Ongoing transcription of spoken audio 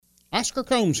Oscar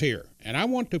Combs here, and I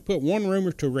want to put one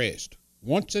rumor to rest,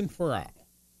 once and for all.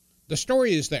 The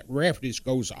story is that Rafferty's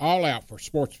goes all out for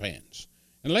sports fans.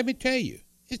 And let me tell you,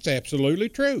 it's absolutely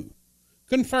true.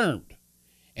 Confirmed.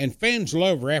 And fans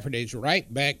love Rafferty's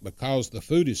right back because the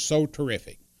food is so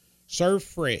terrific. Serve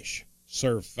fresh,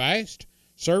 serve fast,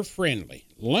 serve friendly,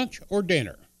 lunch or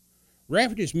dinner.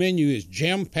 Rafferty's menu is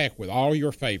jam-packed with all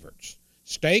your favorites.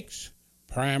 Steaks,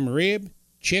 prime rib,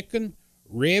 chicken,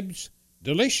 ribs,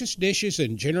 delicious dishes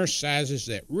in generous sizes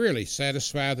that really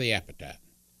satisfy the appetite.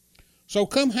 So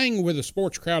come hang with the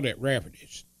sports crowd at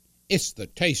Rafferty's. It's the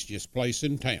tastiest place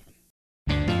in town.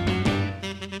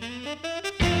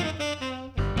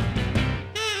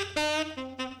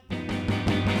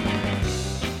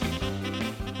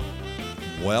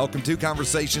 Welcome to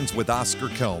Conversations with Oscar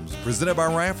Combs, presented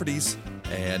by Rafferty's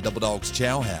and Double Dogs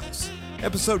Chow House.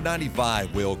 Episode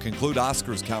 95 will conclude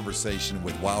Oscar's conversation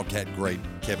with Wildcat great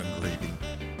Kevin Grevey.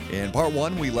 In part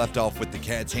one, we left off with the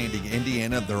Cats handing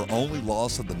Indiana their only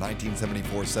loss of the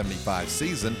 1974-75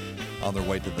 season on their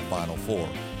way to the Final Four.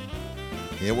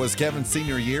 It was Kevin's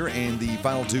senior year and the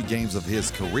final two games of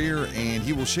his career, and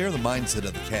he will share the mindset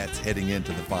of the Cats heading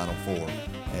into the Final Four.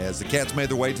 As the Cats made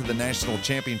their way to the national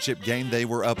championship game, they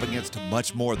were up against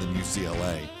much more than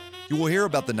UCLA. You will hear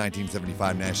about the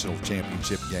 1975 national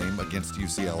championship game against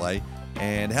UCLA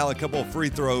and how a couple of free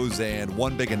throws and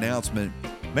one big announcement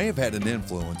may have had an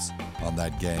influence on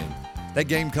that game. That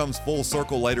game comes full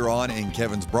circle later on in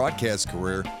Kevin's broadcast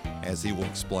career, as he will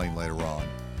explain later on.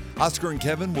 Oscar and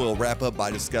Kevin will wrap up by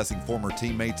discussing former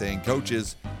teammates and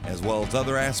coaches, as well as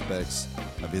other aspects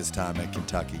of his time at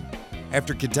Kentucky.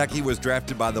 After Kentucky was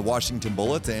drafted by the Washington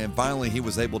Bullets, and finally he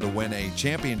was able to win a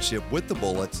championship with the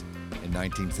Bullets in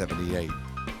 1978.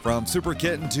 From Super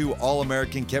Kitten to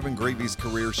All-American, Kevin Grevey's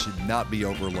career should not be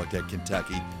overlooked at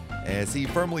Kentucky, as he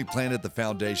firmly planted the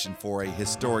foundation for a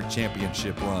historic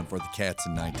championship run for the Cats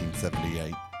in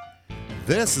 1978.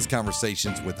 This is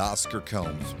Conversations with Oscar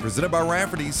Combs, presented by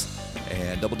Rafferty's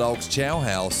and Double Dogs Chow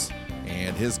House,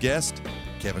 and his guest,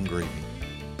 Kevin Grevey.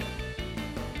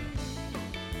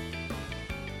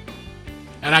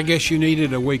 And I guess you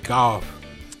needed a week off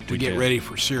to get ready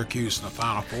for Syracuse in the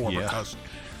Final Four because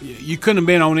you couldn't have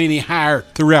been on any higher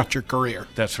throughout your career.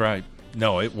 That's right.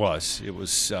 No, it was.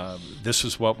 This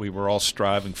was what we were all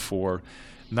striving for,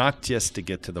 not just to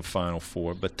get to the Final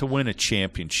Four, but to win a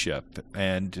championship.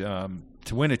 And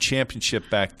to win a championship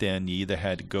back then, you either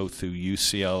had to go through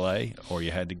UCLA or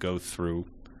you had to go through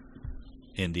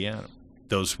Indiana.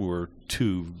 Those were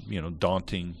two,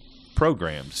 daunting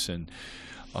programs. And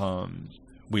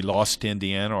we lost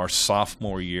Indiana our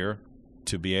sophomore year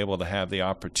to be able to have the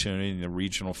opportunity in the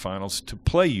regional finals to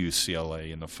play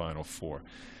UCLA in the Final Four.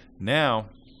 Now,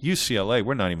 UCLA,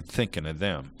 we're not even thinking of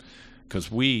them because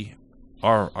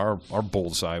our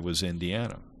bullseye was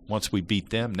Indiana. Once we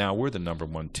beat them, now we're the number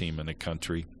one team in the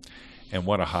country, and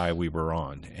what a high we were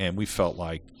on. And we felt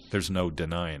like there's no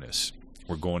denying us.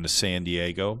 We're going to San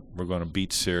Diego. We're going to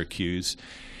beat Syracuse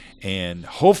and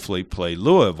hopefully play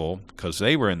Louisville because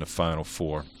they were in the Final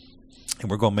Four. And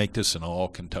we're going to make this an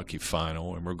all-Kentucky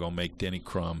final, and we're going to make Denny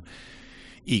Crum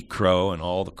eat crow and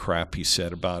all the crap he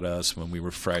said about us when we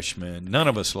were freshmen. None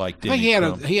of us liked Denny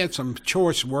Crum. He had some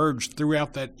choice words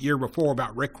throughout that year before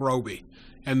about Rick Roby.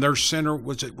 And their center,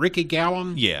 was it Ricky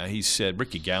Gallen? Yeah, he said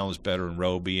Ricky Gallen's better than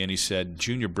Roby, and he said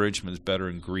Junior Bridgman's better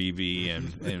than Grevey,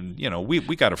 and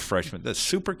we got a freshman. The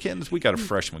Super Kittens, we got a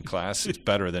freshman class. It's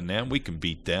better than them. We can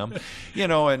beat them,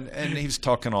 and he was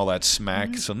talking all that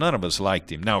smack, so none of us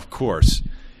liked him. Now, of course,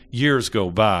 years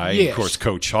go by. Yes. Of course,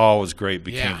 Coach Hall was great,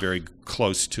 became very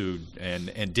close to,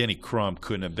 and Denny Crum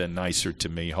couldn't have been nicer to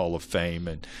me, Hall of Fame,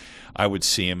 and I would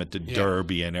see him at the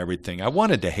Derby and everything. I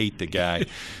wanted to hate the guy,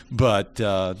 but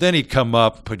then he'd come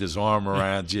up, put his arm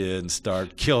around you, and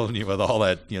start killing you with all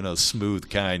that, smooth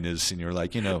kindness. And you're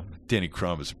like, Denny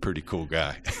Crum is a pretty cool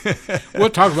guy. We'll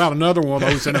talk about another one of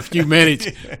those in a few minutes.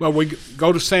 Well, we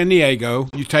go to San Diego.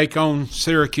 You take on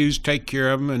Syracuse, take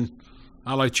care of them, and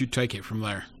I'll let you take it from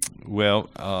there. Well,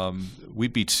 we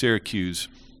beat Syracuse,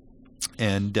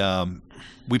 and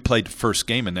we played the first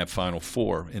game in that Final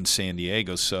Four in San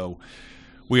Diego, so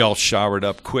we all showered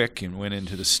up quick and went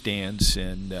into the stands,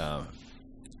 and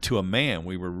to a man,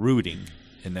 we were rooting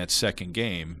in that second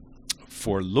game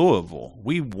for Louisville.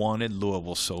 We wanted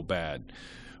Louisville so bad.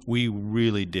 We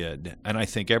really did, and I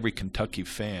think every Kentucky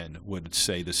fan would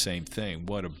say the same thing.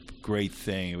 What a great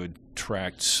thing. It would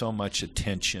attract so much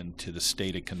attention to the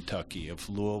state of Kentucky, if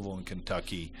Louisville and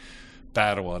Kentucky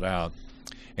battle it out.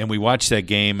 And we watched that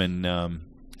game, and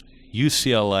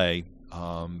UCLA,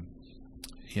 I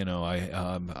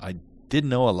didn't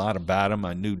know a lot about them.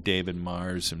 I knew David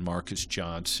Myers and Marcus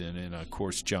Johnson and, of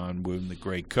course, John Wooden, the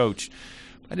great coach.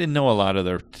 I didn't know a lot of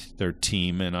their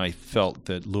team, and I felt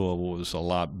that Louisville was a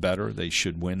lot better. They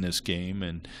should win this game,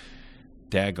 and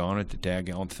daggone it, the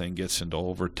daggone thing gets into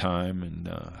overtime, and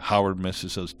Howard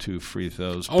misses those 2 free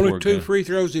throws. Only 2 free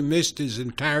throws he missed his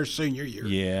entire senior year.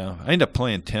 Yeah. I ended up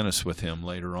playing tennis with him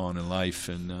later on in life,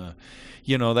 and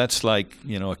that's like,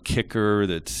 a kicker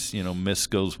that's, miss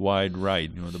goes wide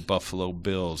right. The Buffalo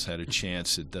Bills had a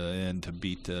chance at the end to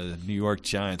beat the New York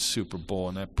Giants Super Bowl,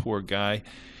 and that poor guy,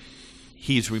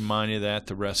 he's reminded of that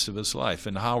the rest of his life,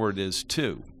 and Howard is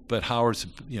too. But Howard's,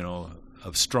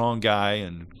 a strong guy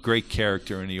and great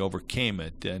character, and he overcame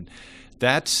it. And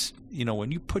that's,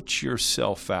 when you put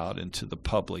yourself out into the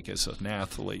public as an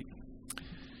athlete,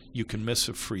 you can miss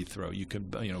a free throw. You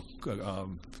can,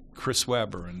 Chris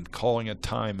Webber and calling a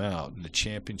timeout in the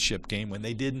championship game when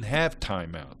they didn't have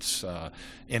timeouts,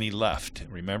 and he left.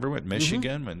 Remember at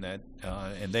Michigan when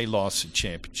and they lost the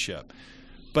championship.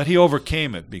 But he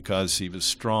overcame it because he was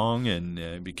strong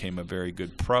and became a very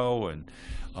good pro. And,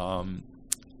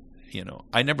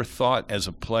 I never thought as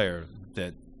a player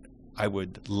that I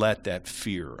would let that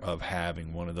fear of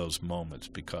having one of those moments,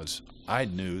 because I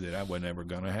knew that that was never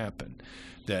going to happen,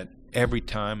 that every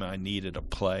time I needed a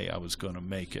play, I was going to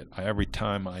make it. Every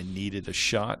time I needed a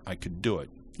shot, I could do it.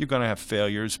 You're going to have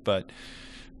failures, but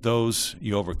those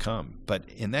you overcome. But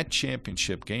in that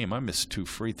championship game, I missed 2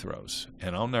 free throws,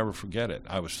 and I'll never forget it.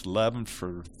 I was 11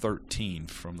 for 13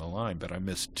 from the line, but I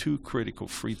missed 2 critical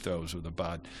free throws with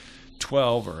about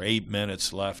 12 or 8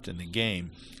 minutes left in the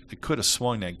game. They could have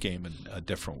swung that game in a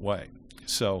different way.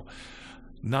 So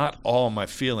not all my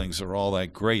feelings are all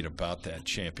that great about that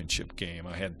championship game.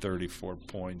 I had 34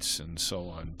 points and so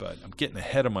on, but I'm getting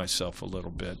ahead of myself a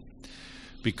little bit,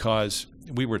 because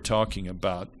we were talking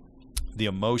about the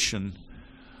emotion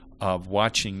of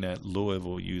watching that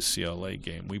Louisville-UCLA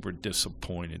game. We were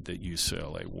disappointed that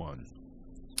UCLA won.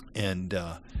 And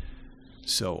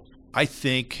so I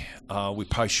think we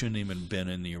probably shouldn't even been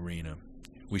in the arena.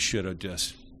 We should have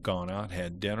just gone out,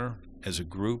 had dinner as a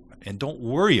group, and don't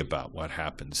worry about what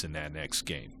happens in that next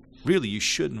game. Really, you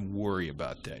shouldn't worry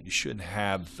about that. You shouldn't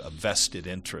have a vested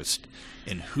interest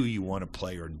in who you want to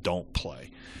play or don't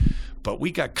play. But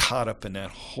we got caught up in that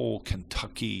whole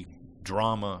Kentucky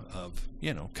drama of,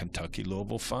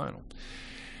 Kentucky-Louisville final.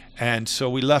 And so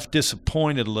we left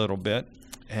disappointed a little bit,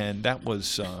 and that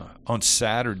was on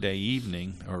Saturday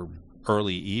evening or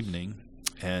early evening.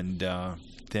 And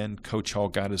then Coach Hall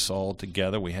got us all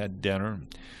together. We had dinner.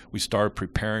 We started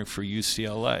preparing for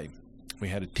UCLA. We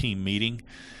had a team meeting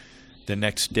the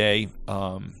next day.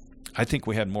 I think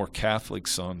we had more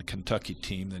Catholics on the Kentucky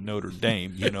team than Notre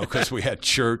Dame, because we had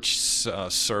church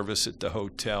service at the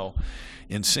hotel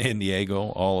in San Diego.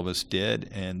 All of us did.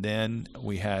 And then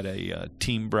we had a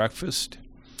team breakfast.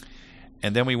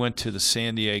 And then we went to the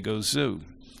San Diego Zoo.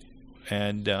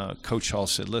 And Coach Hall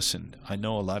said, listen, I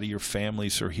know a lot of your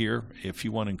families are here, if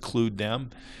you want to include them.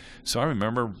 So I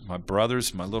remember my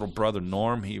brothers, my little brother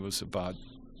Norm, he was about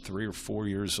 3 or 4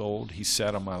 years old. He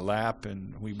sat on my lap,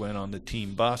 and we went on the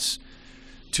team bus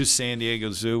to San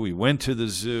Diego Zoo. We went to the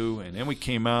zoo, and then we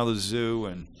came out of the zoo,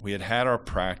 and we had our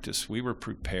practice. We were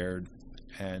prepared,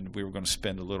 and we were going to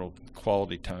spend a little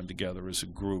quality time together as a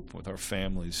group with our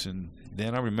families. And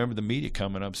then I remember the media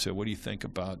coming up and said, what do you think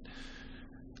about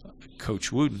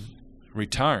Coach Wooden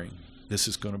retiring? This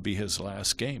is going to be his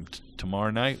last game.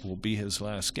 Tomorrow night will be his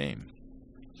last game.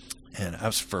 And that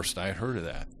was the first I had heard of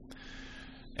that.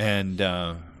 And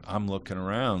I'm looking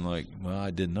around like, well,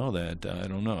 I didn't know that. I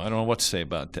don't know. I don't know what to say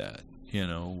about that. He's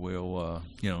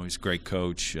a great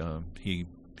coach. He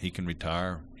can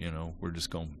retire. We're just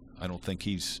going. I don't think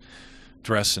he's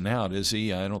dressing out, is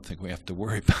he? I don't think we have to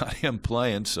worry about him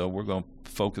playing. So we're going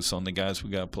to focus on the guys we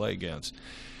got to play against.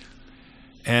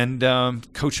 And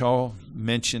Coach Hall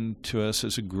mentioned to us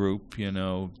as a group,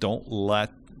 don't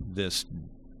let this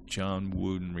John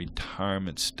Wooden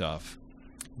retirement stuff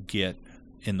get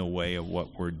in the way of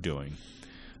what we're doing.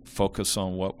 Focus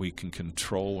on what we can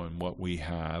control and what we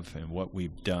have and what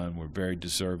we've done. We're very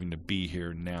deserving to be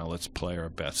here now. Let's play our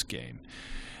best game.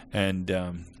 And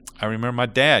I remember my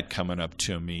dad coming up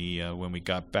to me when we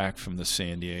got back from the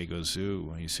San Diego Zoo,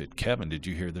 and he said, Kevin, did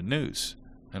you hear the news?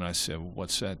 And I said, well,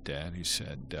 what's that, Dad? He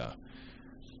said,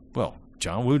 well,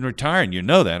 John Wooden retiring, you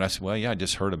know that. I said, well, yeah, I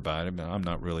just heard about it, but I'm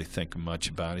not really thinking much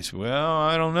about it. He said, well,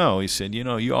 I don't know. He said,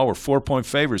 you all were 4-point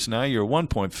favorites. Now you're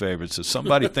 1-point favorites. So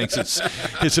somebody thinks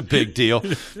it's a big deal.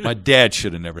 My dad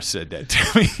should have never said that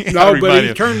to me. No, but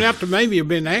he turned out to maybe have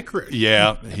been accurate.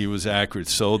 Yeah, he was accurate.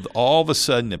 So all of a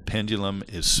sudden the pendulum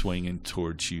is swinging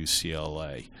towards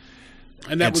UCLA.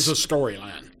 And that was a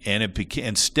storyline. And it became,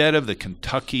 instead of the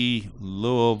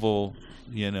Kentucky-Louisville,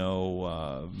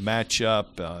 matchup,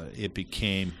 it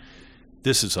became,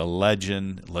 this is a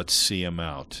legend, let's see him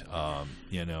out.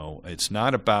 It's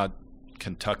not about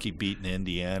Kentucky beating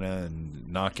Indiana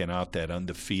and knocking out that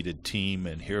undefeated team,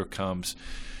 and here comes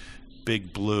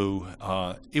Big Blue.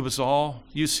 It was all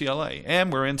UCLA,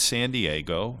 and we're in San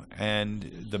Diego,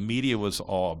 and the media was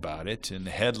all about it, and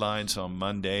the headlines on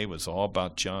Monday was all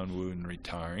about John Wooden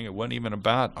retiring. It wasn't even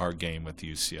about our game with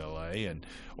UCLA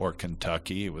or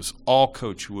Kentucky. It was all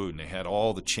Coach Wooden. They had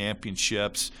all the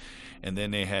championships, and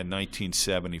then they had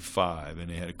 1975,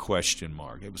 and they had a question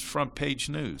mark. It was front page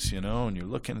news, and you're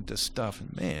looking at this stuff,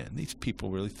 and man, these people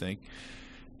really think,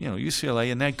 UCLA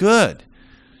isn't that good.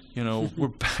 We're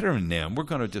better than them. We're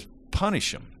going to just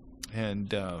punish them.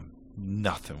 And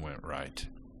nothing went right.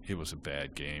 It was a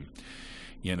bad game.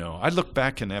 I look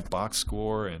back in that box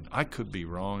score, and I could be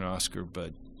wrong, Oscar,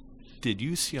 but did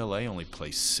UCLA only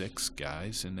play 6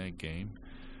 guys in that game?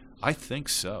 I think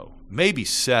so. Maybe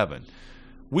 7.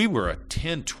 We were a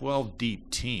 10, 12 deep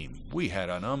team. We had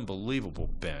an unbelievable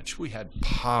bench. We had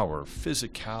power,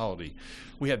 physicality.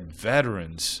 We had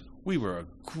veterans. We were a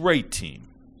great team.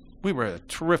 We were a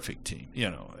terrific team,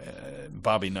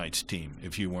 Bobby Knight's team,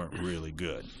 if you weren't really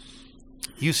good.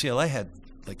 UCLA had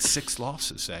like 6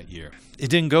 losses that year. It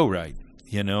didn't go right,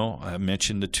 I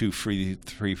mentioned the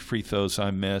 3 free throws I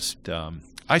missed.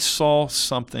 I saw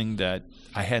something that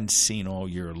I hadn't seen all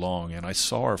year long, and I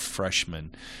saw our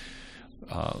freshmen,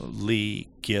 Lee,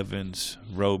 Givens,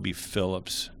 Roby,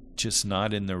 Phillips, just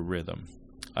not in their rhythm.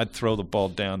 I'd throw the ball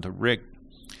down to Rick.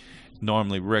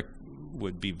 Normally Rick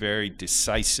would be very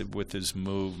decisive with his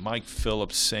move. Mike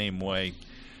Phillips, same way.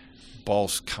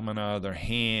 Balls coming out of their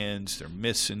hands. They're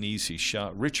missing easy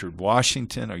shot. Richard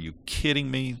Washington, are you kidding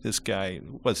me? This guy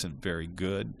wasn't very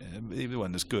good. He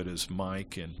wasn't as good as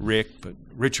Mike and Rick, but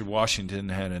Richard Washington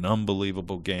had an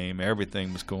unbelievable game.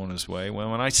 Everything was going his way.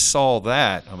 Well, when I saw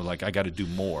that, I was like, I got to do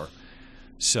more.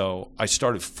 So I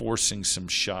started forcing some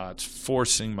shots,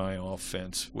 forcing my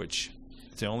offense, which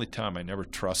the only time I never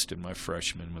trusted my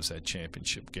freshmen was that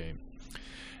championship game.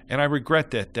 And I regret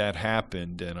that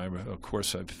happened, and of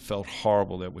course I felt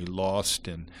horrible that we lost,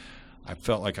 and I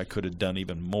felt like I could have done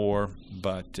even more,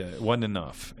 but it wasn't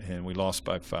enough, and we lost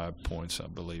by 5 points, I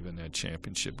believe, in that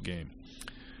championship game.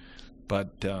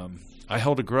 But I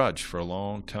held a grudge for a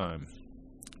long time.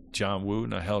 John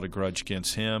Wooden, I held a grudge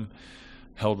against him,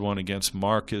 held one against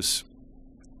Marcus.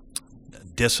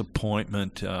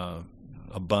 Disappointment,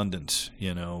 abundance,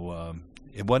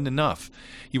 it wasn't enough.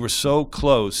 You were so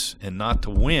close and not to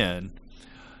win,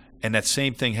 and that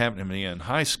same thing happened to me in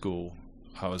high school.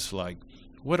 I was like,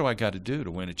 what do I got to do to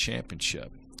win a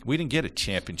championship? We didn't get a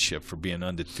championship for being an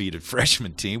undefeated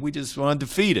freshman team. We just were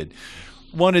undefeated.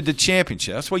 Wanted the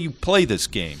championship. That's why you play this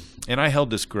game. And I held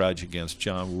this grudge against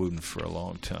John Wooden for a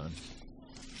long time.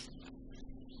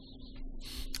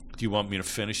 Do you want me to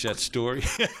finish that story?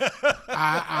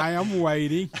 I am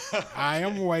waiting. I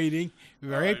am waiting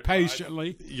very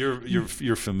patiently.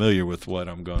 You're familiar with what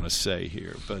I'm going to say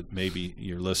here, but maybe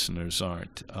your listeners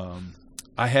aren't.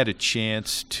 I had a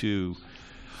chance to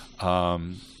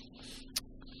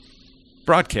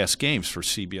broadcast games for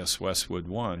CBS Westwood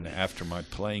One after my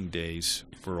playing days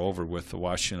were over with the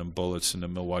Washington Bullets and the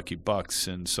Milwaukee Bucks,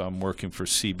 and so I'm working for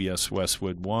CBS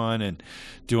Westwood One and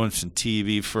doing some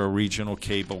TV for a regional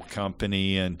cable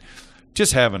company and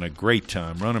just having a great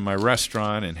time running my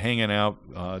restaurant and hanging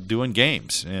out doing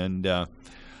games. And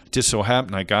just so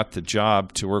happened I got the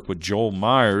job to work with Joel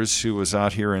Myers, who was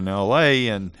out here in L.A.,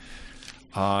 and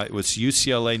it was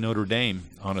UCLA Notre Dame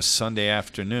on a Sunday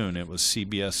afternoon. It was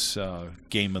CBS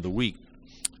Game of the Week.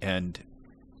 And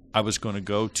I was going to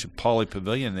go to Pauley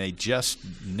Pavilion, and they just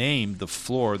named the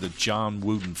floor the John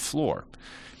Wooden floor.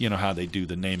 You know how they do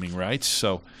the naming rights.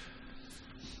 So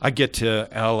I get to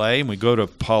L.A., and we go to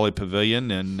Pauley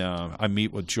Pavilion, and I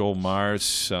meet with Joel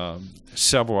Myers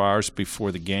several hours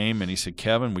before the game, and he said,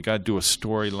 Kevin, we got to do a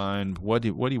storyline. What do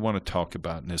you want to talk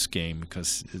about in this game?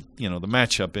 Because, the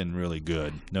matchup isn't really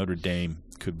good. Notre Dame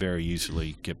could very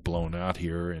easily get blown out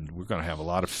here, and we're going to have a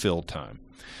lot of fill time.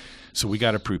 So we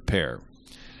got to prepare.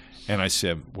 And I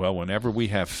said, well, whenever we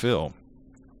have Phil,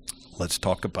 let's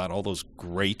talk about all those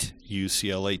great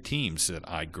UCLA teams that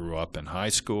I grew up in high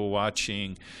school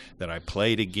watching, that I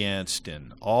played against,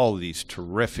 and all these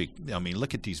terrific –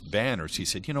 look at these banners. He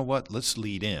said, you know what, let's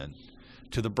lead in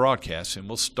to the broadcast, and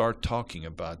we'll start talking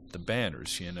about the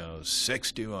banners,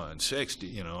 61,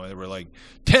 60, there were like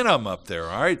 10 of them up there,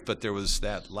 all right? But there was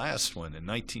that last one in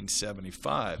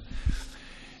 1975.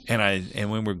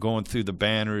 And when we're going through the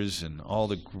banners and all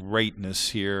the greatness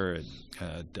here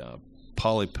at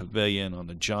Pauley Pavilion on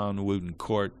the John Wooden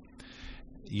Court,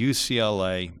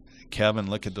 UCLA. Kevin,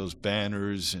 look at those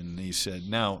banners. And he said,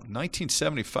 now,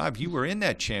 1975, you were in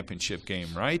that championship game,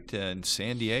 right, in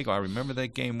San Diego? I remember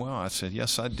that game well. I said,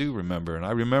 yes, I do remember. And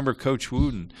I remember Coach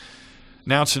Wooden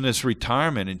announcing his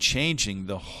retirement and changing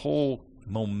the whole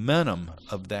momentum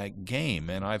of that game,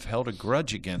 and I've held a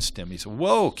grudge against him. He said,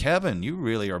 whoa, Kevin, you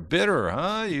really are bitter,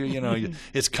 huh? You know,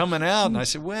 it's coming out. And I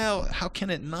said, well, how can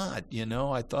it not? You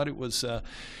know, I thought it was, a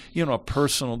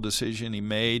personal decision he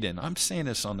made, and I'm saying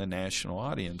this on the national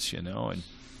audience, you know,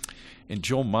 and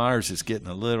Joel Myers is getting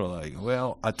a little like,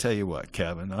 well, I tell you what,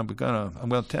 Kevin, I'm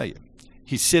gonna tell you,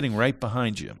 he's sitting right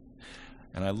behind you.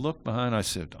 And I looked behind, I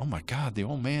said, oh, my God, the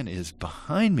old man is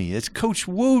behind me. It's Coach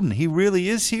Wooden. He really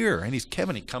is here. And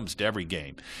Kevin, he comes to every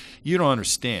game. You don't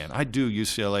understand. I do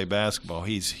UCLA basketball.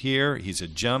 He's here. He's a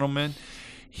gentleman.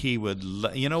 He would,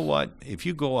 you know what, if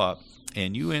you go up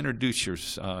and you introduce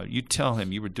you tell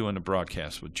him you were doing the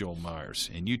broadcast with Joel Myers,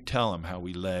 and you tell him how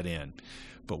we let in.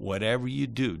 But whatever you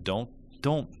do, don't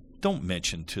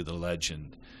mention to the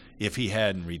legend, if he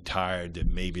hadn't retired, that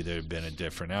maybe there had been a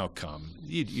different outcome.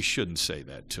 You shouldn't say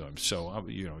that to him. So,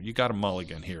 you got a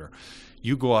mulligan here.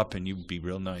 You go up and you be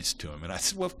real nice to him. And I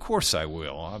said, well, of course I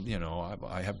will.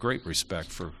 I have great respect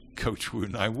for Coach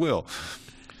Wooden. I will.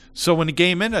 So when the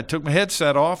game ended, I took my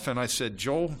headset off and I said,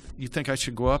 Joel, you think I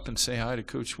should go up and say hi to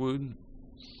Coach Wooden?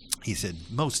 He said,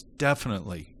 most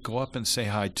definitely. Go up and say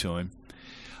hi to him.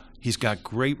 He's got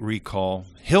great recall.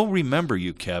 He'll remember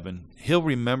you, Kevin. He'll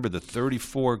remember the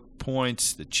 34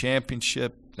 points, the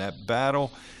championship, that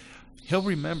battle. He'll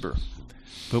remember.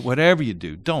 But whatever you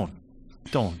do, don't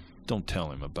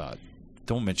tell him about it.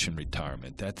 Don't mention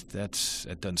retirement. That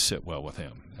doesn't sit well with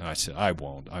him. And I said, I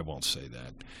won't say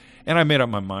that. And I made up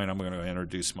my mind I'm going to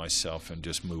introduce myself and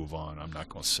just move on. I'm not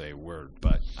going to say a word.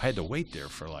 But I had to wait there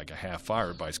for like a half hour.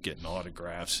 Everybody's getting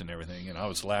autographs and everything, and I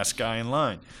was the last guy in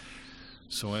line.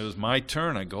 So it was my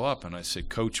turn. I go up and I said,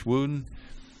 Coach Wooden,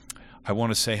 I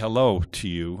want to say hello to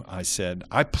you. I said,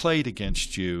 I played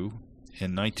against you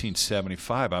in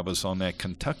 1975. I was on that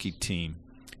Kentucky team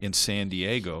in San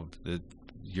Diego,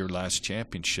 your last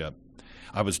championship.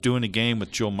 I was doing a game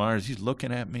with Joel Myers. He's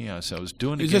looking at me. I said, I was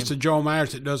doing a game. Is this the Joel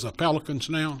Myers that does the Pelicans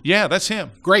now? Yeah, that's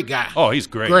him. Great guy. Oh, he's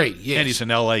great. Great, yes. And he's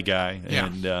an L.A. guy. Yeah.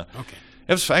 And, okay.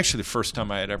 It was actually the first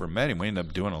time I had ever met him. We ended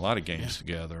up doing a lot of games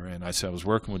together. And I said, I was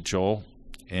working with Joel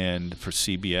and for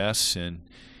CBS, and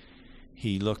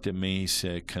he looked at me. He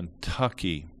said,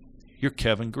 Kentucky, you're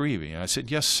Kevin Greavy. And I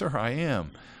said, yes, sir, I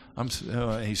am.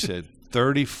 He said,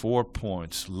 34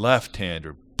 points,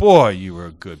 left-hander. Boy, you were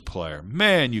a good player.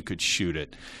 Man, you could shoot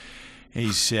it.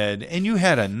 He said, and you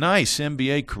had a nice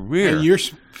NBA career. And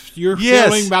you're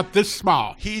feeling about this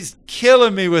small. He's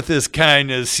killing me with his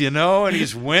kindness, and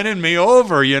he's winning me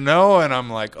over, and I'm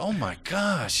like, oh, my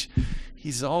gosh.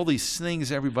 He's all these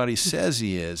things everybody says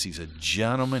he is. He's a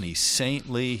gentleman. He's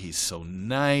saintly. He's so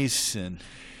nice. And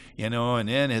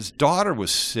then his daughter was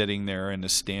sitting there in the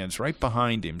stands right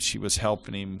behind him. She was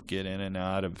helping him get in and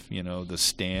out of, the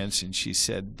stands. And he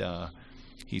said,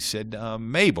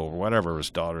 Mabel, or whatever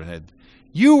his daughter had,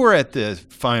 you were at the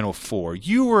Final Four.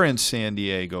 You were in San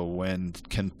Diego when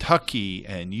Kentucky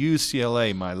and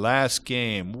UCLA, my last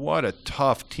game. What a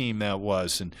tough team that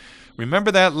was. And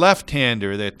remember that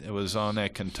left-hander that was on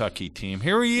that Kentucky team?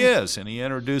 Here he is, and he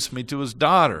introduced me to his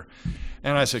daughter.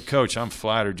 And I said, Coach, I'm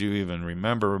flattered you even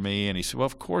remember me. And he said, well,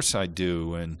 of course I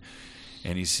do. And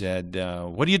he said,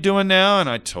 what are you doing now? And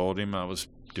I told him I was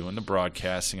doing the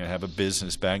broadcasting. I have a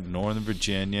business back in Northern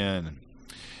Virginia.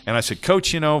 And I said,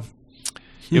 Coach,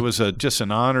 it was just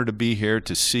an honor to be here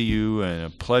to see you, and a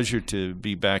pleasure to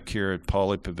be back here at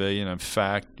Pauley Pavilion. In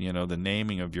fact, the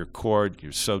naming of your court,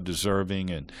 you're so deserving,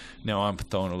 and now I'm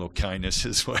throwing a little kindness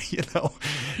his way,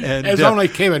 And, as only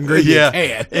Kevin Greavy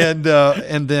can.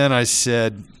 And then I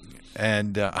said,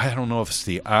 I don't know if it's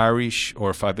the Irish or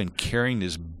if I've been carrying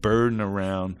this burden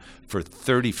around for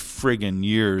 30 friggin'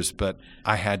 years, but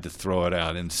I had to throw it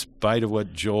out in spite of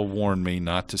what Joel warned me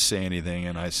not to say anything.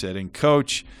 And I said, and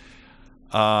Coach,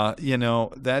 that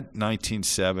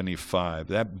 1975,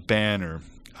 that banner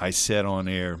I said on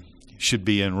air should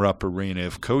be in Rupp Arena.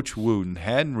 If Coach Wooden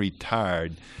hadn't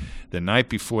retired the night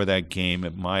before that game,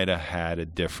 it might have had a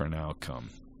different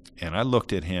outcome. And I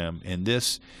looked at him, and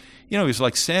this, he was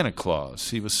like Santa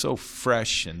Claus. He was so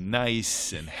fresh and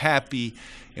nice and happy.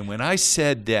 And when I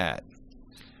said that,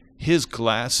 his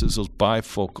glasses, those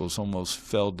bifocals, almost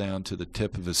fell down to the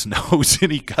tip of his nose,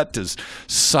 and he got this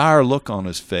sour look on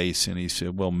his face, and he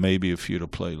said, well, maybe if you'd have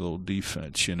played a little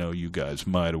defense, you guys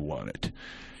might have won it.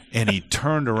 And he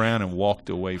turned around and walked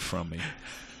away from me.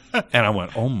 And I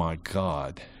went, oh, my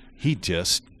God. He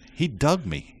just He dug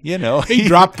me, you know. He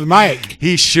dropped the mic.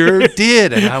 He sure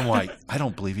did. And I'm like, I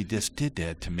don't believe he just did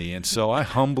that to me. And so I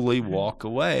humbly walk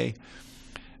away.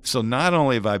 So not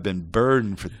only have I been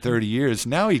burdened for 30 years,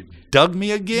 now he dug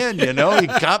me again, you know. He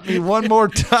got me one more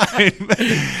time.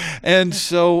 And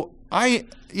so I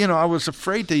was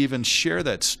afraid to even share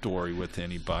that story with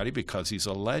anybody because he's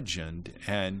a legend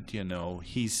and, you know,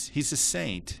 he's a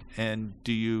saint. And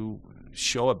do you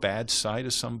show a bad side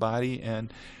of somebody?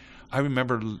 And I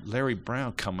remember Larry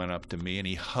Brown coming up to me and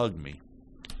he hugged me.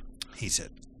 He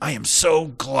said, I am so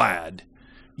glad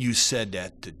you said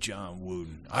that to John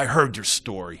Wooden. I heard your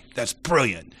story. That's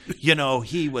brilliant. You know,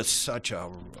 he was such a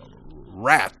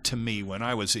rat to me when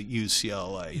I was at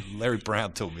UCLA. Larry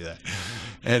Brown told me that.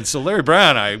 And so Larry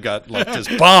Brown and I got like this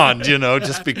bond, you know,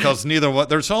 just because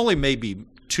there's only maybe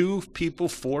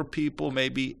 4 people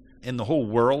maybe in the whole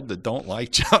world that don't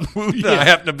like John Wooden. Yeah. I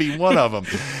happen to be one of them.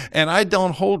 And I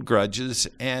don't hold grudges.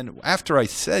 And after I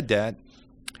said that,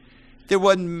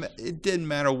 it didn't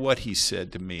matter what he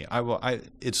said to me.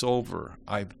 It's over.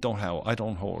 I don't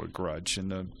hold a grudge.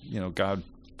 And God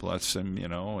bless him, you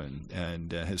know,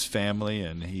 and his family,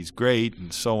 and he's great,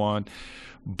 and so on.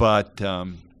 But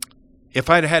if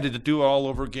I'd had to do it all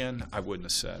over again, I wouldn't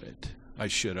have said it. I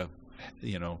should have,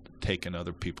 you know, taken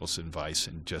other people's advice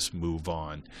and just move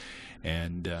on.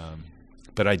 And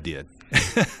but I did.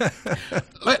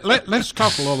 Let's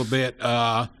talk a little bit.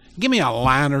 Give me a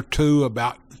line or two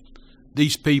about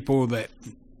these people that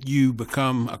you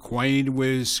become acquainted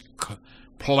with,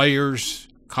 players,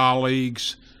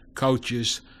 colleagues,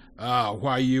 coaches,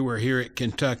 while you were here at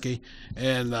Kentucky.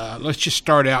 And let's just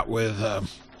start out with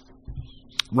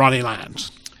Ronnie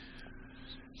Lyons.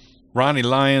 Ronnie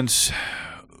Lyons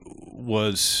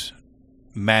was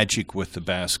magic with the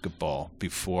basketball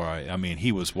before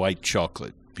he was white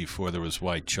chocolate before there was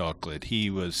white chocolate. He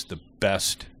was the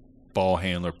best ball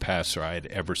handler passer I had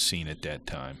ever seen at that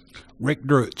time. Rick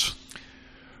Druitz.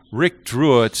 Rick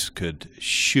Druitz could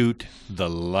shoot the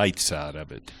lights out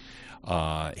of it.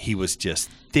 He was just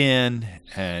thin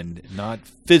and not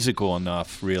physical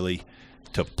enough, really,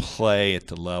 to play at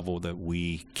the level that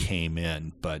we came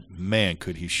in. But, man,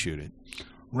 could he shoot it.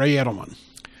 Ray Edelman.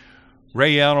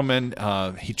 Ray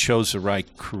Edelman, he chose the right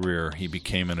career. He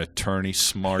became an attorney,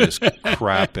 smart as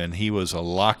crap, and he was a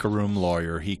locker room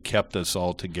lawyer. He kept us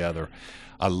all together.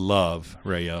 I love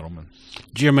Ray Edelman.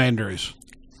 Jim Andrews.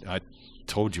 I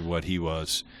told you what he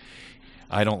was.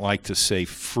 I don't like to say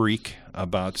freak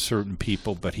about certain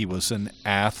people, but he was an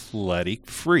athletic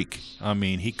freak. I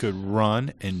mean, he could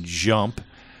run and jump,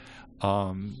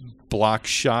 block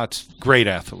shots. Great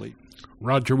athlete.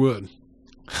 Roger Wood.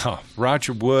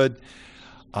 Roger Wood,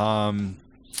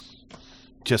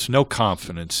 just no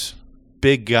confidence.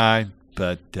 Big guy,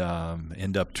 but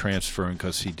end up transferring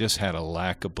because he just had a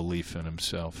lack of belief in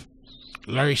himself.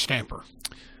 Larry Stamper.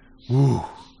 Ooh.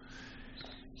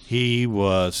 He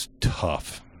was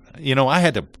tough. You know, I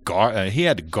had to guard. He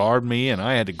had to guard me, and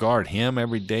I had to guard him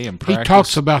every day in practice. He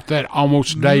talks about that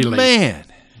almost daily. Man,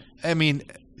 I mean,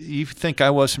 you think I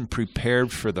wasn't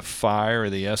prepared for the fire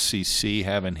of the SEC,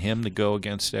 having him to go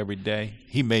against every day?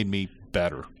 He made me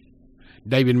better.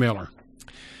 David Miller.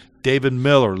 David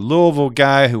Miller, Louisville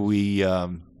guy who we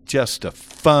just a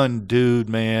fun dude,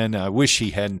 man. I wish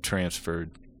he hadn't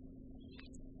transferred.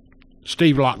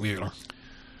 Steve Lockmuller.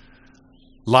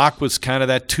 Locke was kind of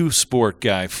that two-sport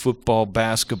guy, football,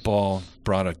 basketball,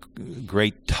 brought a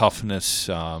great toughness,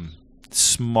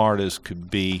 smart as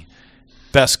could be.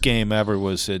 Best game ever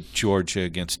was at Georgia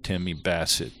against Timmy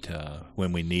Bassett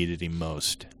when we needed him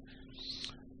most.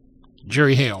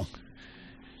 Jerry Hale.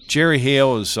 Jerry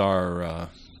Hale is our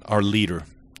leader.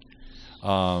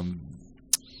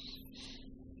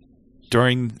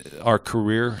 During our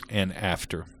career and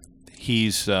after,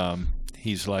 he's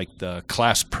like the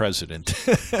class president.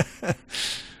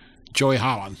 Joey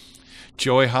Holland.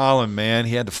 Joey Holland, man,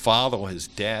 he had to follow his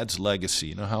dad's legacy.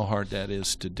 You know how hard that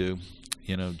is to do.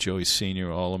 You know, Joey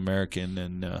Sr., All-American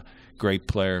and great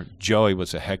player. Joey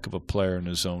was a heck of a player in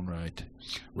his own right.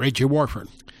 Reggie Warford.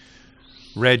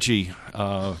 Reggie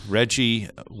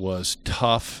was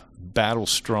tough, battle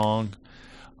strong,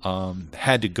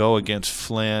 had to go against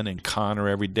Flynn and Connor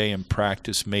every day in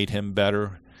practice, made him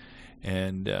better.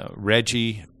 And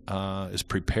Reggie is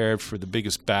prepared for the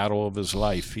biggest battle of his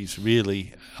life. He's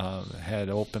really had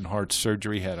open heart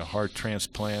surgery, had a heart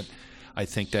transplant. I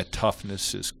think that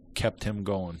toughness has kept him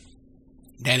going.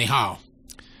 Danny Hall.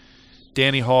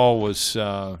 Danny Hall was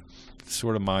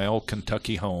sort of my old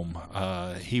Kentucky home.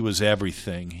 He was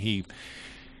everything.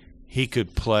 He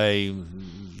could play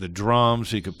the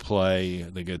drums. He could play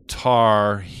the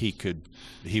guitar. He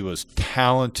was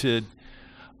talented.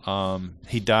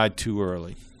 He died too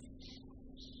early.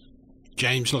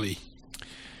 James Lee.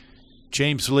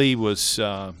 James Lee was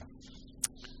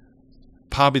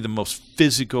probably the most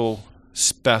physical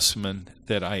specimen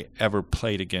that I ever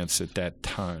played against at that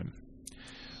time.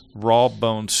 Raw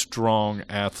boned, strong,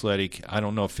 athletic. I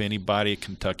don't know if anybody at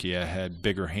Kentucky had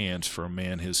bigger hands for a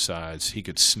man his size. He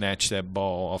could snatch that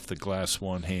ball off the glass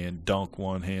one hand, dunk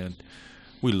one hand.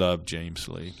 We loved James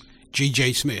Lee.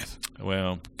 G.J. Smith.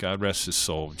 Well, God rest his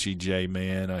soul. G.J.,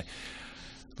 man.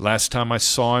 Last time I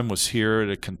saw him was here at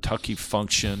a Kentucky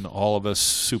function. All of us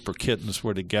Super Kittens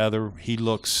were together. He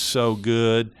looked so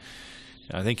good.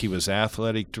 I think he was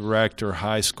athletic director,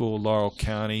 high school, Laurel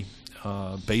County,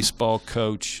 baseball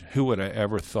coach. Who would have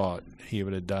ever thought he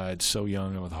would have died so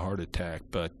young with a heart attack?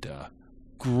 But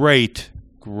great,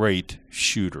 great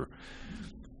shooter.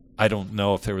 I don't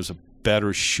know if there was a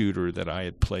better shooter that I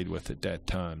had played with at that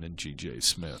time than G.J.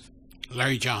 Smith.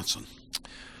 Larry Johnson.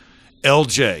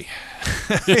 LJ.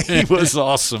 He was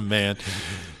awesome, man.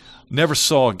 Never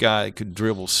saw a guy that could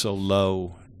dribble so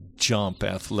low, jump,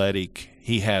 athletic.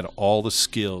 He had all the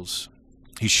skills.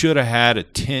 He should have had a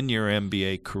 10-year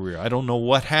NBA career. I don't know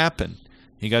what happened.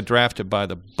 He got drafted by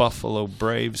the Buffalo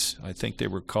Braves, I think they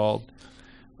were called.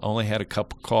 Only had a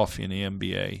cup of coffee in the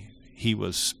NBA. He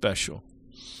was special.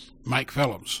 Mike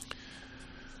Phillips.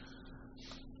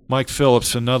 Mike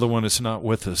Phillips, another one that's not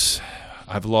with us.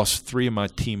 I've lost 3 of my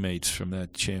teammates from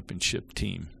that championship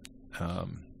team.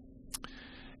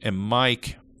 And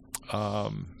Mike,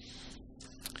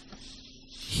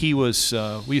 he was,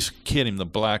 we used to kid him the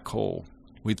black hole.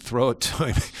 We'd throw it to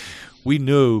him. We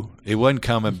knew it wasn't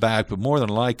coming back, but more than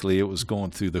likely it was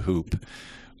going through the hoop.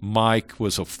 Mike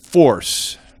was a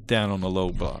force down on the low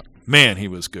block. Man, he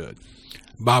was good.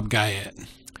 Bob Guyette.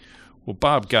 Well,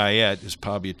 Bob Guyette has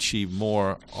probably achieved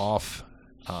more off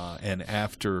and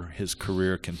after his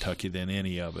career at Kentucky than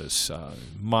any of us.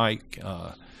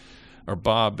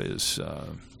 Bob is,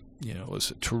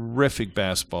 was a terrific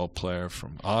basketball player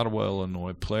from Ottawa,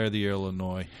 Illinois, Player of the Year,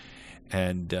 Illinois,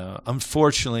 and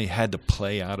unfortunately had to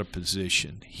play out of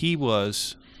position. He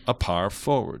was a power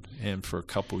forward, and for a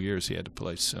couple years he had to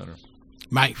play center.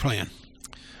 Mike Flynn.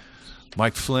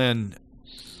 Mike Flynn,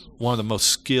 one of the most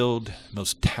skilled,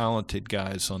 most talented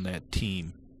guys on that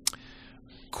team.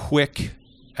 Quick,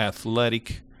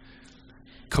 athletic.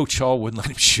 Coach Hall wouldn't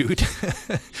let him shoot.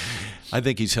 I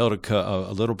think he's held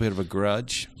a little bit of a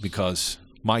grudge because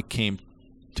Mike came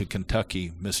to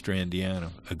Kentucky, Mr.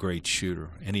 Indiana, a great shooter,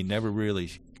 and he never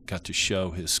really got to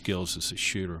show his skills as a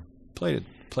shooter. Played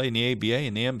in the ABA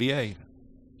and the NBA.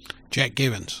 Jack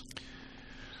Givens.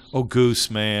 Oh, Goose,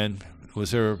 man.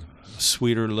 Was there a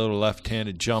sweeter little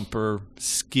left-handed jumper,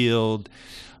 skilled,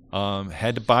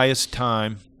 had to buy his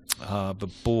time,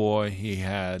 but boy, he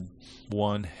had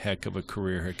one heck of a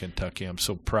career at Kentucky. I'm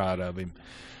so proud of him.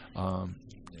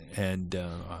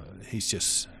 He's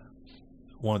just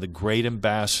one of the great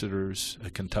ambassadors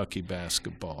of Kentucky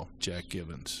basketball, Jack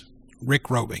Givens. Rick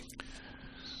Roby.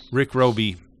 Rick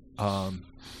Roby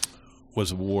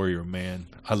was a warrior, man.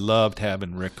 I loved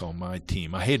having Rick on my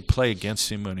team. I had to play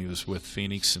against him when he was with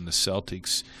Phoenix and the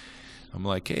Celtics. I'm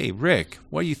like, hey, Rick,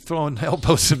 why are you throwing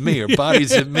elbows at me or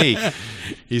bodies at me?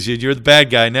 He said, you're the bad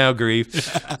guy now, Grieve.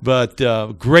 But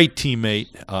great teammate.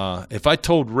 If I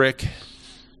told Rick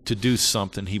to do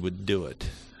something, he would do it.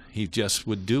 He just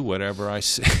would do whatever I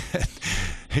said.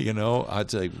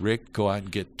 I'd say, Rick, go out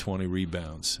and get 20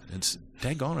 rebounds. And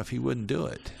daggone if he wouldn't do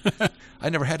it. I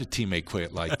never had a teammate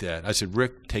quit like that. I said,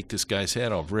 Rick, take this guy's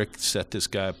head off. Rick, set this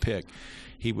guy a pick.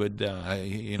 He would,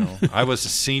 I was a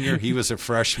senior. He was a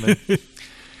freshman.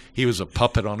 He was a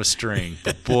puppet on a string.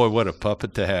 But, boy, what a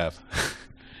puppet to have.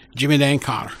 Jimmy Dan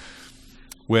Connor.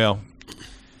 Well,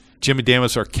 Jimmy Dan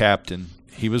was our captain.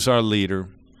 He was our leader.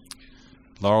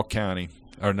 Laurel County.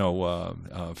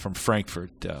 From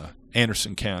Frankfort,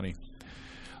 Anderson County.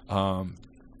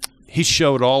 He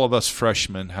showed all of us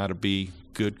freshmen how to be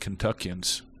good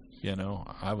Kentuckians.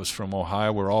 I was from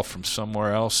Ohio. We're all from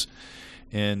somewhere else.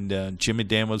 And Jimmy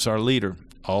Dan was our leader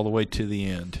all the way to the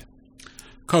end.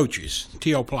 Coaches,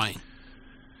 T.L. Plain.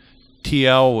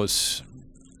 T.L. was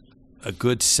a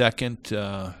good second.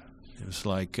 It was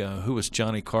like, who was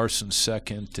Johnny Carson's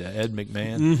second? Ed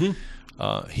McMahon.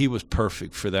 Mm-hmm. He was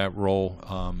perfect for that role.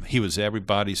 He was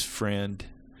everybody's friend.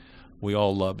 We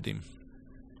all loved him.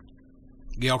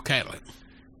 Gail Catlett.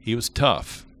 He was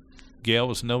tough. Gail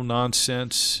was no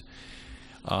nonsense.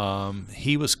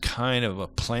 He was kind of a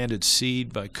planted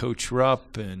seed by Coach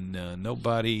Rupp, and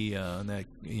nobody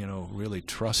really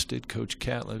trusted Coach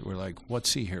Catlett. We're like,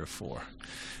 what's he here for?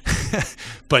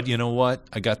 But you know what?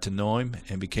 I got to know him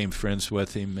and became friends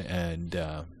with him, and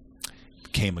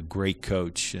became a great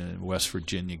coach, and West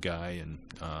Virginia guy, and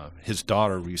his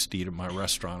daughter used to eat at my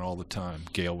restaurant all the time.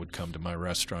 Gail would come to my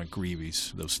restaurant,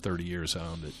 Greavy's, those 30 years I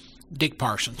owned it. Dick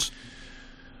Parsons.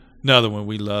 Another one,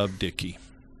 we loved Dickie.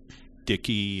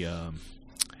 Dickie,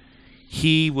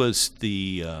 he was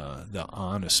the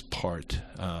honest part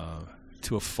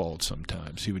to a fault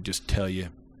sometimes. He would just tell you,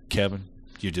 Kevin,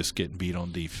 you're just getting beat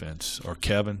on defense. Or,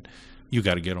 Kevin, you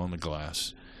got to get on the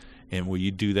glass. And will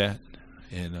you do that?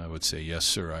 And I would say, yes,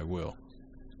 sir, I will.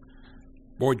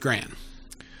 Boyd Grant.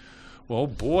 Well,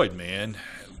 Boyd, man,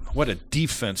 what a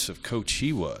defensive coach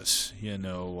he was.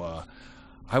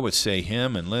 I would say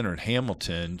him and Leonard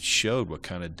Hamilton showed what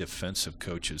kind of defensive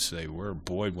coaches they were.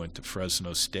 Boyd went to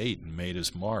Fresno State and made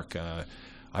his mark.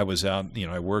 I was out,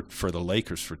 I worked for the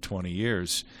Lakers for 20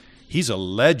 years. He's a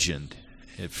legend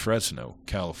at Fresno,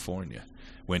 California.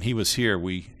 When he was here,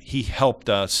 he helped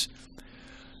us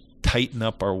tighten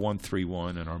up our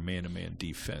 1-3-1 and our man-to-man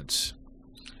defense.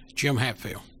 Jim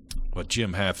Hatfield. Well,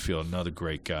 Jim Hatfield, another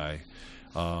great guy.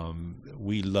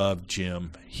 We loved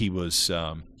Jim. He was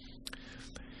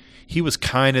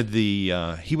kind of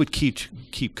he would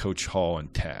keep Coach Hall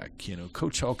intact.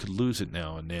 Coach Hall could lose it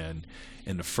now and then,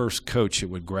 and the first coach that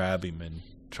would grab him and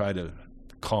try to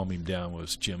calm him down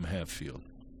was Jim Hatfield.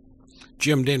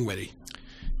 Jim Dinwiddie.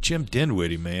 Jim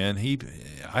Dinwiddie, man,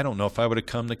 I don't know if I would have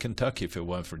come to Kentucky if it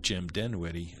wasn't for Jim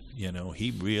Dinwiddie.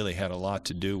 He really had a lot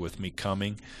to do with me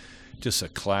coming. Just a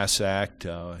class act.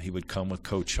 He would come with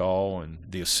Coach Hall and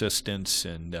the assistants,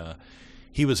 and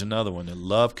he was another one that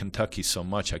loved Kentucky so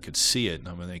much I could see it. And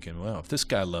I'm thinking, well, if this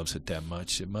guy loves it that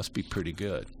much, it must be pretty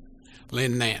good.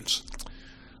 Lynn Nance.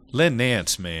 Lynn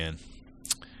Nance, man.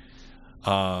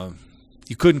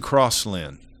 You couldn't cross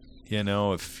Lynn.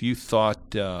 If you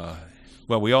thought,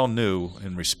 we all knew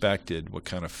and respected what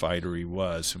kind of fighter he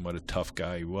was and what a tough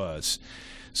guy he was.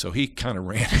 So he kind of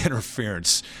ran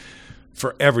interference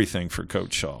for everything for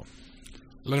Coach Hall.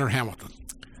 Leonard Hamilton.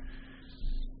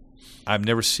 I've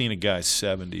never seen a guy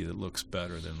 70 that looks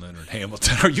better than Leonard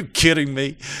Hamilton. Are you kidding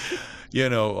me?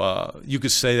 You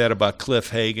could say that about Cliff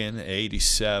Hagan,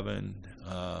 87.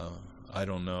 I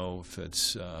don't know if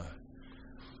it's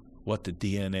what the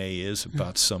DNA is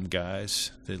about some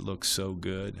guys that look so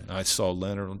good. I saw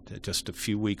Leonard just a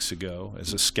few weeks ago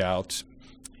as a scout,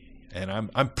 and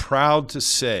I'm proud to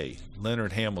say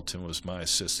Leonard Hamilton was my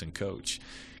assistant coach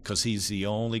because he's the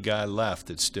only guy left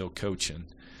that's still coaching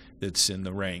that's in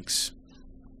the ranks.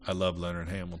 I love Leonard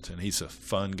Hamilton. He's a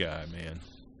fun guy, man.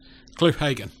 Cliff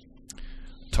Hagan.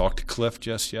 Talked to Cliff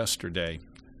just yesterday.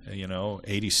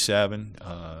 87.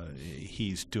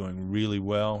 He's doing really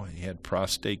well. He had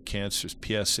prostate cancer. His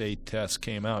PSA test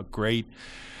came out great.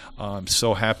 I'm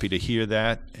so happy to hear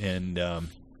that. And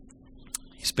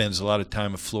he spends a lot of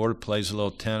time in Florida, plays a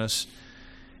little tennis.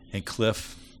 And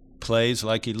Cliff plays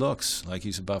like he looks, like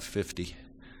he's about 50.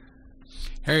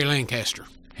 Harry Lancaster.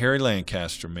 Harry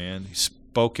Lancaster, man. He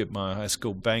spoke at my high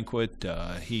school banquet.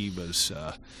 He was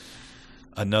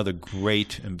another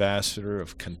great ambassador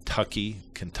of Kentucky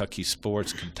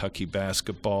sports, Kentucky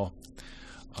basketball.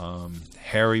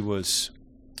 Harry was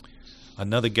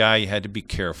another guy you had to be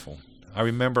careful. I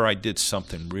remember I did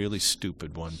something really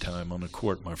stupid one time on the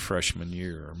court my freshman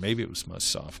year, or maybe it was my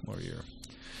sophomore year.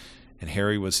 And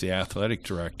Harry was the athletic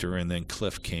director, and then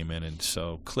Cliff came in, and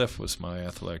so Cliff was my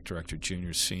athletic director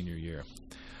junior, senior year.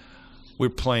 We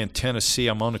were playing Tennessee.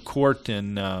 I'm on the court,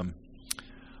 and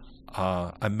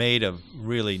I made a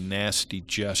really nasty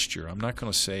gesture. I'm not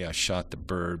going to say I shot the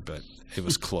bird, but it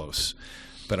was close.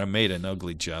 But I made an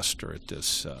ugly gesture at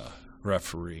this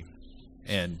referee,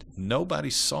 and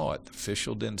nobody saw it. The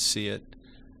official didn't see it.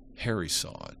 Harry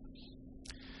saw it.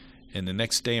 And the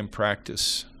next day in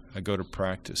practice, I go to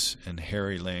practice, and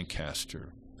Harry Lancaster,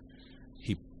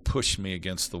 he pushed me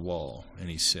against the wall, and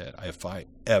he said, if I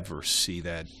ever see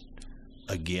that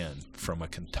again from a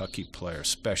Kentucky player,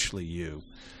 especially you,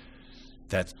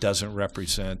 that doesn't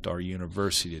represent our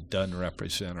university, it doesn't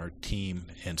represent our team,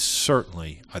 and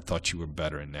certainly I thought you were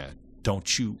better than that.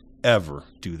 Don't you ever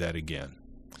do that again.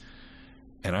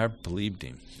 And I believed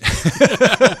him.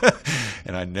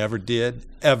 And I never did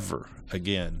ever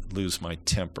again lose my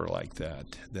temper like that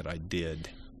I did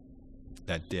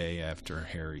that day after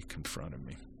Harry confronted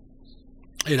me.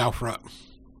 Adolph Rupp.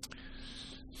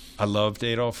 I loved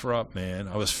Adolph Rupp, man.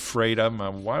 I was afraid of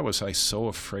him. Why was I so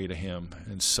afraid of him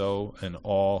and so in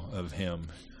awe of him?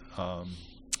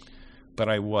 But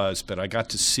I was. But I got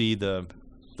to see the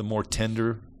more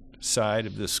tender side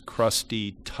of this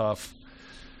crusty, tough,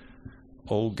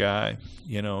 old guy.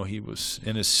 He was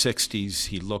in his 60s.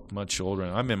 He looked much older.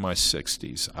 I'm in my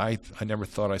 60s. I never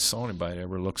thought I saw anybody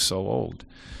ever look so old.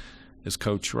 as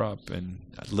Coach Rupp, and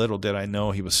little did I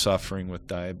know he was suffering with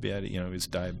diabetes. He was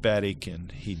diabetic,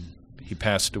 and he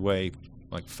passed away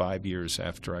like 5 years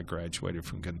after I graduated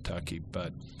from Kentucky.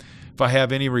 But if I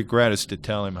have any regret, it's to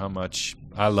tell him how much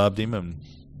I loved him and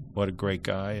what a great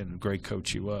guy and great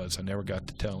coach he was. I never got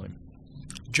to tell him.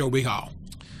 Joe B. Hall.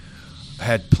 I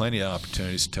had plenty of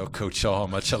opportunities to tell Coach Hall how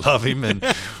much I love him and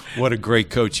what a great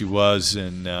coach he was.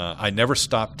 And I never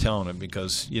stopped telling him,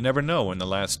 because you never know when the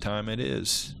last time it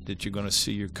is that you're going to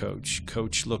see your coach.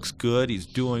 Coach looks good. He's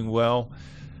doing well.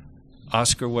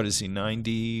 Oscar, what is he,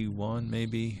 91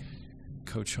 maybe?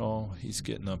 Coach Hall, he's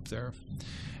getting up there.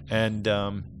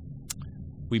 And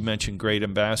we mentioned great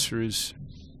ambassadors.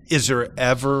 Is there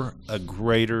ever a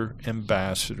greater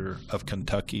ambassador of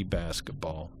Kentucky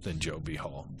basketball than Joe B.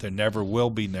 Hall? There never will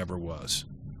be, never was.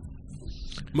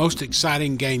 Most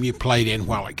exciting game you played in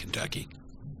while at Kentucky?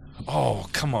 Oh,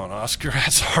 come on, Oscar.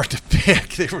 That's hard to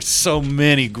pick. There were so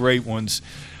many great ones.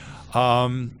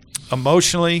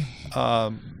 Emotionally,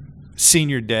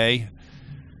 senior day,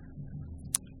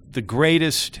 the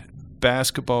greatest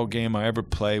basketball game I ever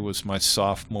played was my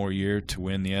sophomore year to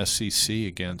win the SEC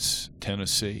against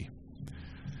Tennessee.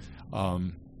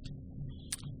 And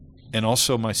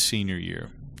also my senior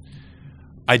year.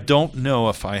 I don't know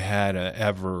if I had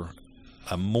ever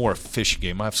a more efficient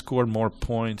game. I've scored more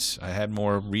points. I had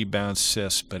more rebounds,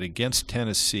 assists, but against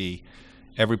Tennessee,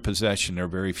 every possession, there are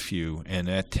very few. And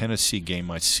that Tennessee game,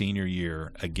 my senior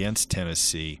year against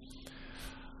Tennessee,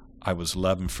 I was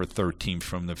 11 for 13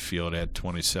 from the field, had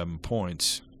 27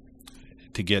 points.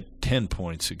 To get 10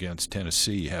 points against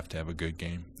Tennessee, you have to have a good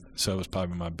game. So it was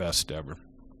probably my best ever.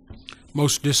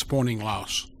 Most disappointing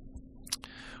loss?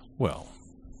 Well,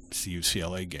 it's the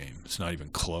UCLA game. It's not even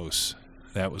close.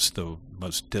 That was the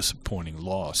most disappointing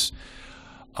loss.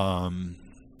 Outside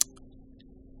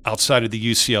of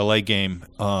the UCLA game,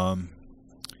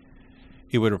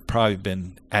 it would have probably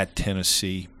been at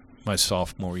Tennessee my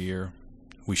sophomore year.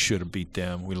 We should have beat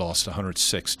them. We lost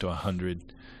 106 to 100.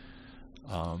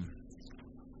 I've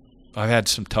had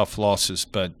some tough losses,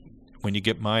 but when you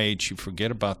get my age, you forget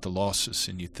about the losses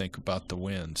and you think about the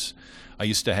wins. I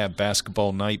used to have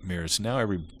basketball nightmares. Now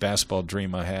every basketball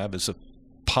dream I have is a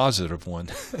positive one.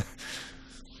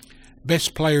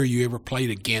 Best player you ever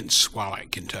played against while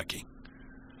at Kentucky?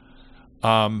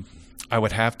 I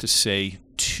would have to say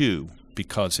two,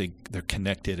 because they're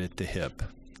connected at the hip.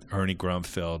 Ernie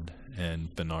Grunfeld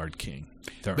and Bernard King.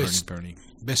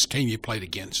 Best team you played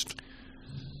against?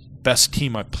 Best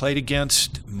team I played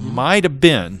against might have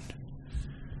been,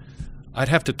 I'd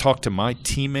have to talk to my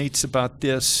teammates about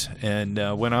this, and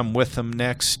when I'm with them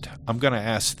next, I'm going to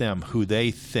ask them who they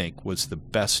think was the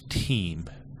best team.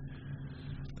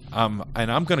 And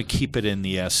I'm going to keep it in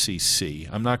the SEC.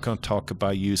 I'm not going to talk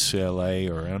about UCLA,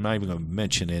 or I'm not even going to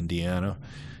mention Indiana.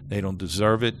 They don't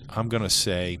deserve it. I'm going to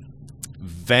say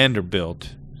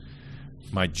Vanderbilt,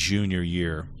 my junior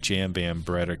year, Jan Van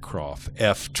Bredecroft,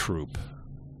 F Troop,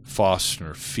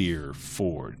 Foster, Fear,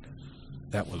 Ford.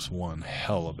 That was one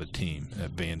hell of a team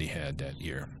that Vandy had that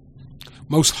year.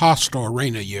 Most hostile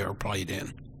arena you ever played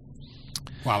in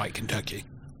while at Kentucky?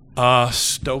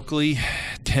 Stokely,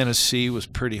 Tennessee was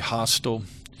pretty hostile.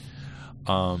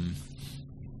 I'm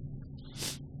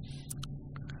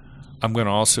going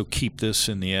to also keep this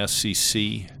in the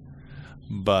SEC,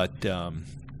 but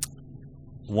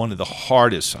one of the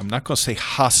hardest, I'm not going to say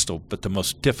hostile, but the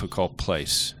most difficult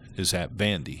place is at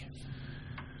Vandy.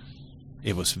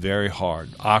 It was very hard,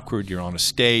 awkward. You're on a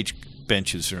stage,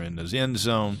 benches are in the end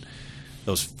zone.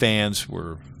 Those fans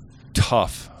were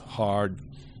tough, hard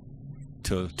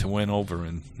to win over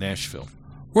in Nashville.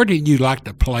 Where did you like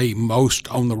to play most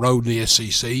on the road in the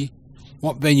SEC?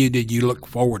 What venue did you look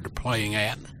forward to playing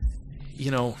at? You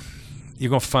know, you're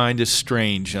going to find this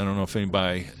strange. I don't know if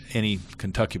any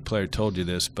Kentucky player told you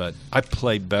this, but I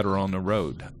played better on the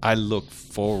road. I look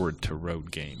forward to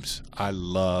road games. I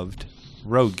loved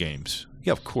road games.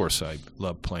 Yeah, of course, I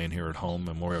love playing here at home,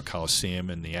 Memorial Coliseum,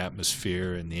 and the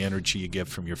atmosphere and the energy you get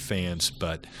from your fans.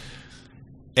 But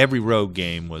every road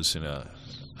game was a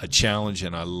challenge,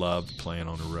 and I loved playing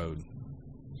on the road.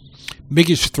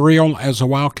 Biggest thrill as a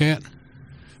Wildcat?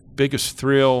 Biggest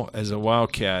thrill as a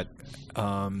Wildcat,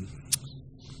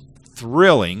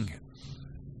 thrilling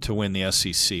to win the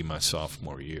SEC my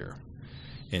sophomore year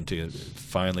and to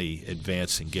finally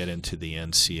advance and get into the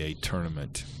NCAA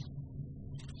tournament.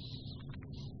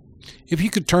 If you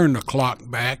could turn the clock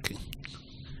back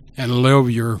and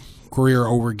live your career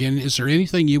over again, is there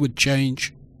anything you would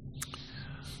change?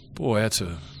 Boy, that's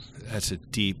a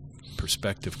deep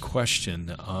perspective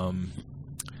question.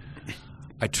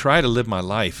 I try to live my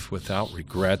life without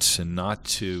regrets and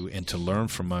to learn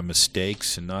from my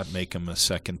mistakes and not make them a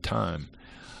second time.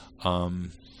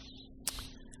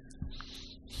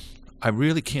 I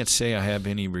really can't say I have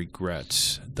any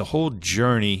regrets. The whole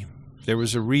journey, there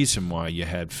was a reason why you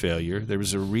had failure. There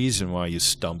was a reason why you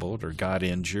stumbled or got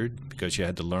injured, because you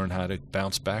had to learn how to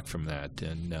bounce back from that.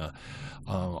 And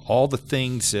all the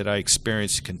things that I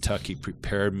experienced in Kentucky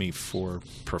prepared me for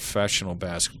professional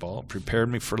basketball, prepared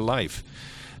me for life.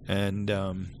 And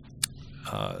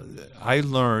I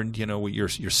learned, you're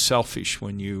selfish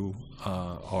when you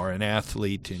are an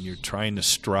athlete and you're trying to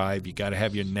strive. You got to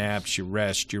have your naps, your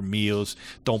rest, your meals.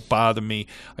 Don't bother me.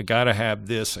 I got to have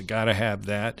this. I got to have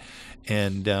that.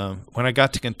 And when I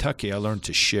got to Kentucky, I learned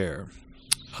to share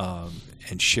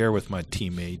and share with my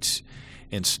teammates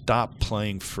and stop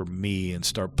playing for me and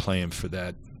start playing for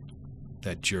that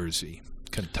jersey,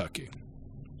 Kentucky.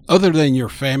 Other than your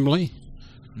family,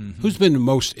 who's been the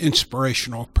most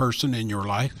inspirational person in your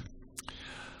life?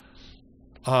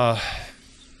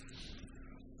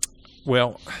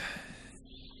 Well,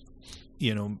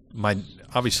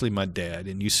 obviously my dad,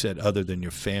 and you said other than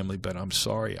your family, but I'm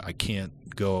sorry, I can't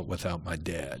go without my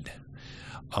dad.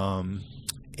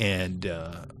 And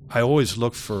I always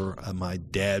look for my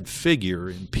dad figure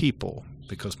in people,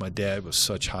 because my dad was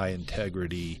such high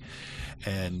integrity,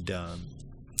 and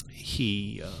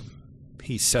he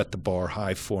set the bar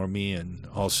high for me, and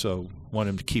also want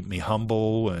him to keep me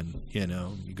humble. And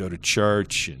you go to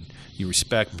church and you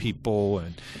respect people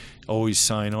and always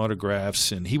sign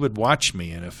autographs. And he would watch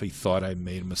me, and if he thought I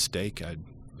made a mistake, I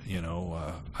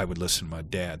would listen to my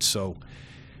dad. So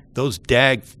those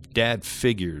dad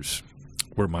figures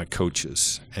were my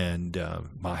coaches, and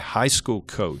my high school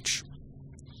coach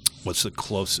was the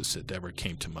closest that ever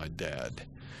came to my dad.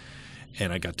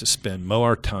 And I got to spend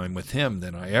more time with him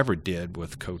than I ever did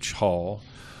with Coach Hall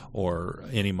or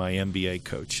any of my NBA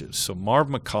coaches. So Marv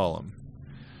McCollum,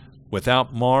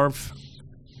 without Marv,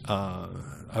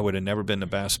 I would have never been the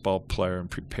basketball player and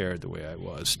prepared the way I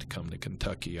was to come to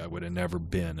Kentucky. I would have never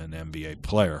been an NBA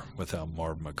player without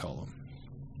Marv McCollum.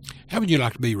 How would you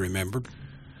like to be remembered?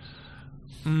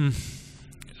 I'm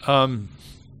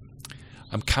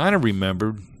kind of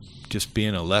remembered just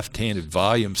being a left-handed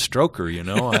volume stroker,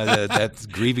 that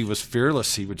Greavy was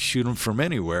fearless. He would shoot them from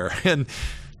anywhere, and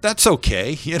that's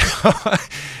okay.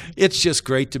 It's just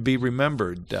great to be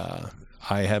remembered.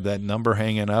 I have that number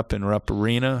hanging up in Rupp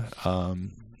Arena.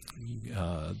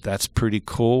 That's pretty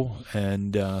cool,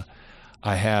 and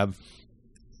I have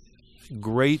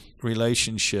great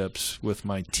relationships with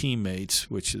my teammates,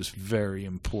 which is very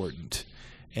important.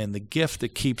 And the gift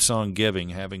that keeps on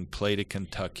giving, having played at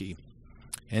Kentucky,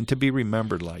 and to be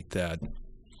remembered like that,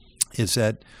 is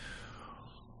that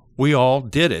we all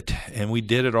did it, and we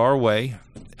did it our way.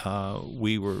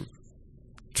 We were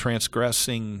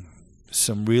transgressing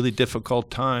some really difficult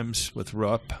times with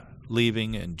Rupp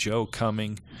leaving and Joe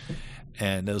coming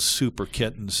and those super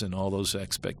kittens and all those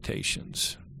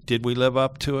expectations. Did we live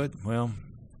up to it? Well,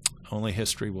 only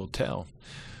history will tell.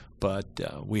 But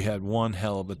we had one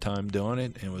hell of a time doing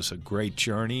it. It was a great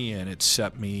journey, and it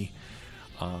set me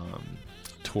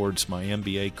towards my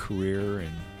NBA career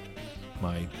and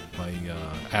my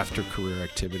after-career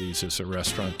activities as a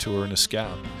restaurateur and a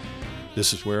scout.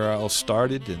 This is where I all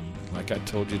started, and like I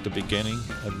told you at the beginning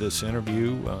of this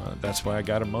interview, that's why I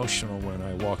got emotional when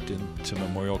I walked into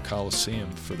Memorial Coliseum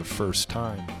for the first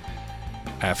time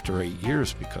after 8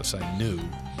 years, because I knew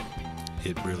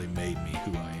it really made me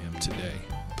who I am today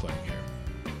playing here.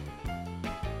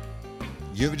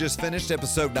 You've just finished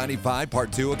episode 95,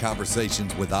 part 2 of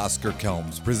Conversations with Oscar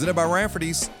Combs, presented by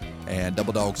Rafferty's and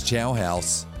Double Dogs Chow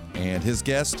House, and his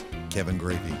guest, Kevin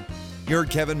Greavy. You heard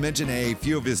Kevin mention a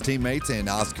few of his teammates, and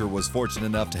Oscar was fortunate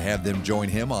enough to have them join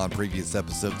him on previous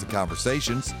episodes of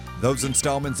Conversations. Those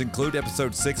installments include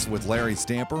episode 6 with Larry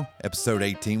Stamper, episode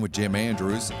 18 with Jim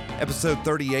Andrews, episode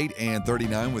 38 and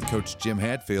 39 with Coach Jim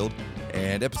Hadfield,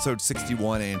 and episode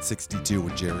 61 and 62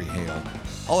 with Jerry Hale.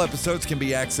 All episodes can be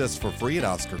accessed for free at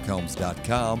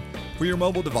OscarCombs.com. For your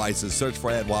mobile devices, search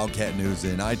for @Wildcat News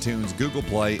in iTunes, Google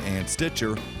Play, and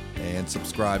Stitcher, and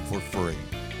subscribe for free.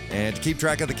 And to keep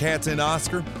track of the Cats and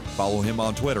Oscar, follow him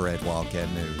on Twitter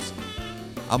 @Wildcat News.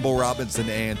 I'm Bo Robinson,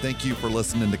 and thank you for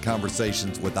listening to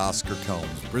Conversations with Oscar Combs,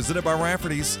 presented by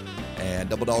Rafferty's and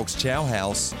Double Dogs Chow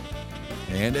House.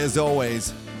 And as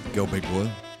always, go Big Blue.